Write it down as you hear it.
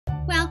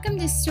Welcome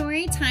to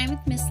Story Time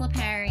with Miss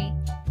LaPerry.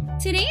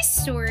 Today's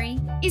story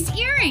is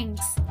Earrings,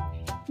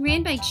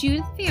 written by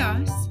Judith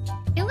Fios,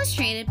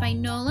 illustrated by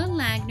Nola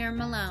Lagner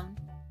Malone.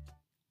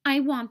 I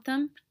want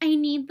them, I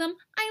need them,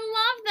 I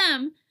love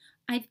them.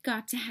 I've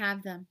got to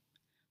have them.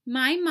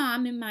 My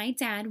mom and my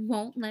dad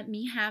won't let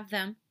me have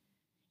them.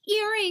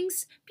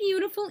 Earrings,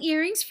 beautiful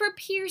earrings for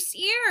pierced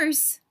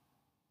ears.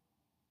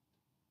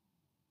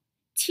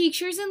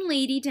 Teachers and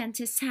lady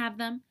dentists have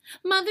them.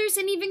 Mothers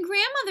and even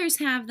grandmothers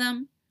have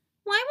them.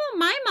 Why won't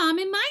my mom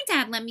and my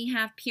dad let me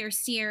have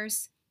pierced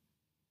ears?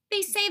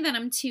 They say that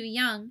I'm too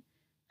young.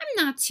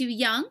 I'm not too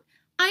young.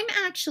 I'm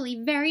actually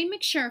very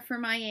mature for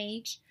my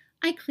age.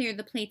 I clear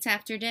the plates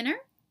after dinner.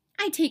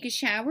 I take a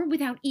shower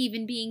without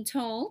even being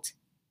told.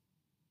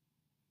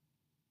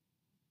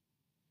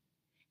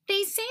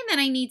 They say that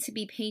I need to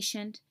be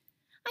patient.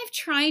 I've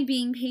tried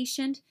being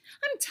patient.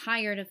 I'm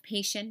tired of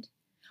patient.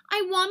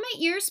 I want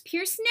my ears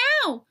pierced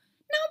now,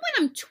 not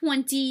when I'm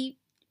 20,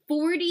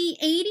 40,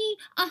 80,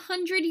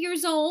 100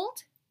 years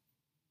old.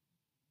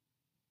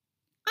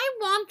 I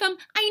want them,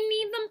 I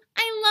need them,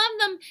 I love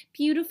them.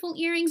 Beautiful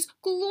earrings,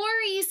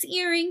 glorious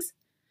earrings.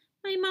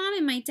 My mom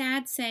and my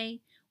dad say,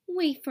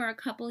 wait for a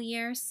couple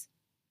years.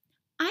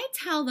 I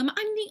tell them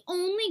I'm the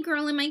only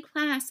girl in my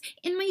class,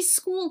 in my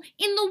school,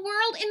 in the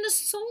world, in the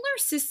solar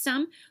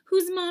system,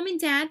 whose mom and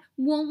dad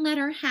won't let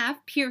her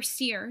have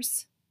pierced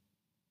ears.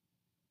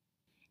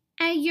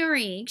 At your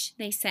age,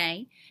 they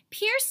say,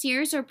 pierced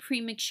ears are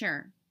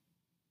premature.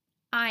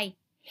 I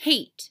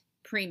hate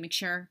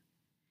premature.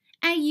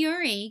 At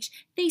your age,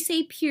 they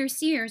say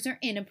pierced ears are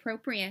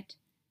inappropriate.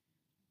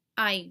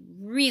 I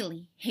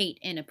really hate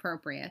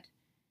inappropriate.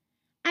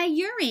 At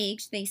your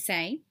age, they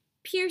say,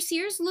 pierced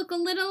ears look a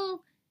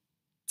little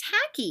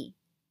tacky.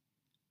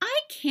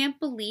 I can't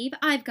believe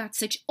I've got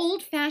such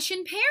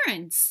old-fashioned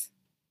parents.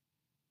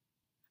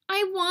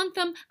 I want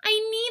them, I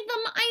need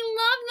them, I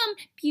love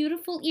them.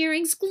 Beautiful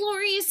earrings,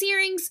 glorious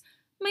earrings.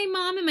 My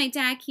mom and my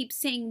dad keep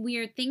saying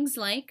weird things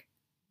like,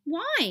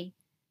 why?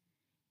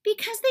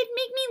 Because they'd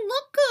make me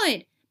look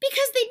good.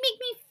 Because they'd make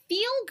me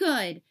feel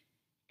good.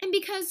 And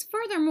because,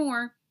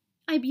 furthermore,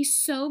 I'd be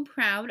so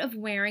proud of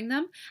wearing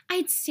them,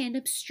 I'd stand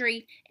up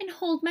straight and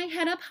hold my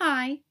head up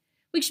high,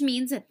 which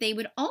means that they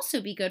would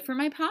also be good for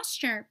my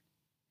posture.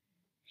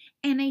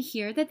 And I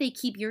hear that they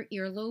keep your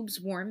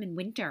earlobes warm in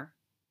winter.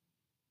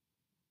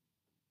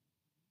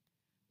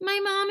 My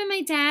mom and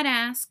my dad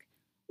ask,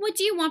 what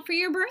do you want for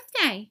your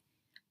birthday?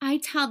 I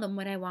tell them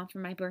what I want for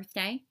my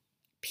birthday.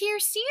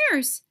 Pierced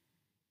ears.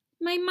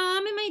 My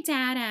mom and my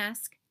dad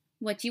ask,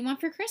 what do you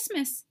want for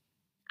Christmas?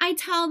 I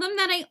tell them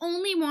that I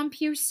only want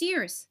pierced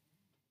ears.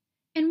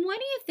 And what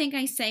do you think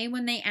I say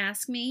when they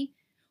ask me,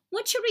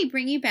 what should we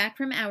bring you back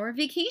from our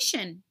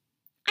vacation?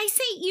 I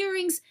say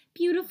earrings,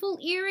 beautiful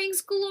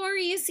earrings,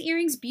 glorious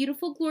earrings,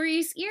 beautiful,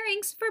 glorious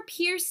earrings for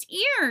pierced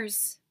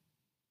ears.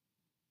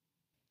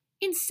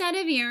 Instead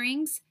of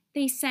earrings,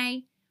 they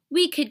say,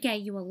 we could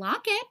get you a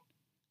locket.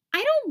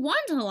 I don't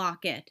want a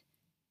locket.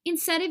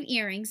 Instead of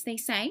earrings, they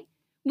say,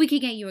 we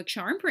could get you a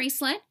charm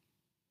bracelet.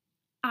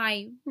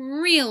 I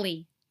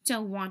really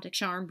don't want a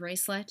charm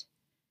bracelet.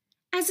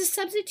 As a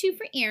substitute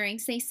for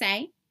earrings, they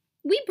say,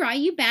 we brought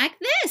you back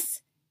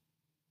this.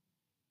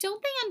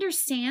 Don't they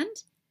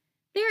understand?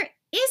 There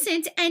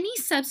isn't any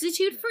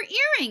substitute for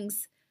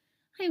earrings.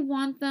 I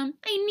want them,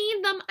 I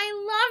need them, I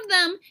love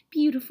them.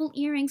 Beautiful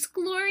earrings,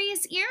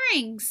 glorious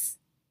earrings.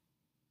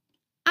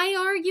 I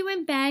argue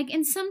and beg,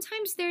 and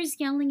sometimes there's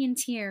yelling and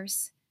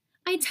tears.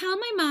 I tell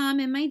my mom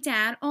and my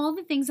dad all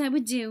the things I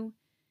would do.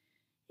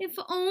 If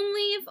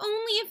only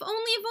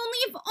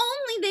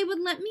they would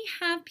let me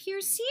have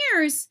pierced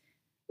ears.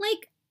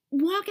 Like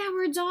walk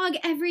our dog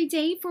every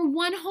day for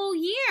 1 whole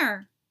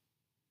year.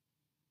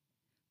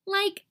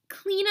 Like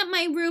clean up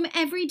my room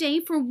every day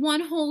for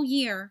 1 whole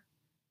year.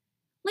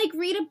 Like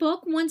read a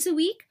book once a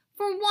week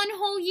for 1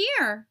 whole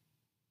year.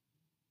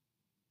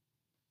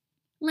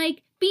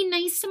 Like be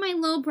nice to my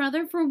little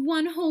brother for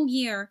 1 whole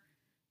year.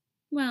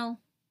 Well,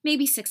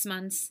 maybe 6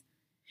 months.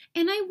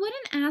 And I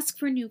wouldn't ask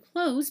for new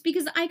clothes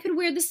because I could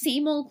wear the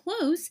same old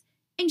clothes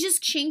and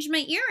just change my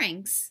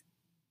earrings.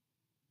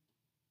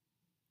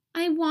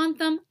 I want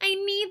them, I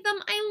need them,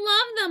 I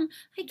love them.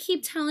 I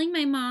keep telling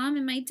my mom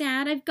and my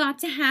dad I've got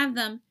to have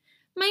them.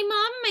 My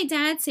mom and my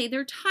dad say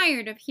they're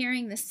tired of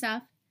hearing this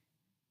stuff.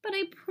 But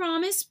I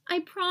promise,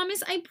 I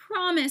cross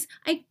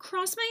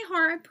my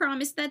heart, I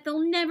promise that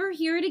they'll never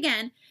hear it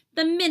again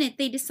the minute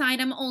they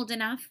decide I'm old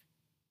enough.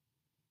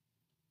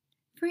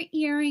 For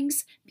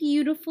earrings,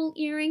 beautiful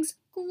earrings,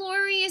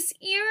 glorious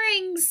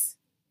earrings.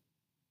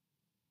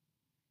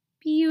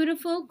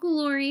 Beautiful,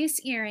 glorious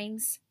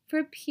earrings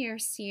for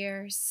pierced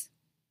ears.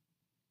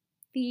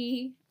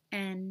 The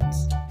end.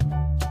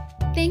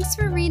 Thanks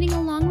for reading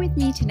along with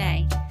me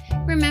today.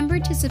 Remember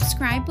to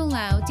subscribe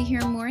below to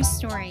hear more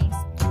stories.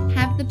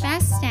 Have the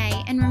best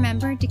day and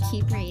remember to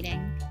keep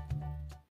reading.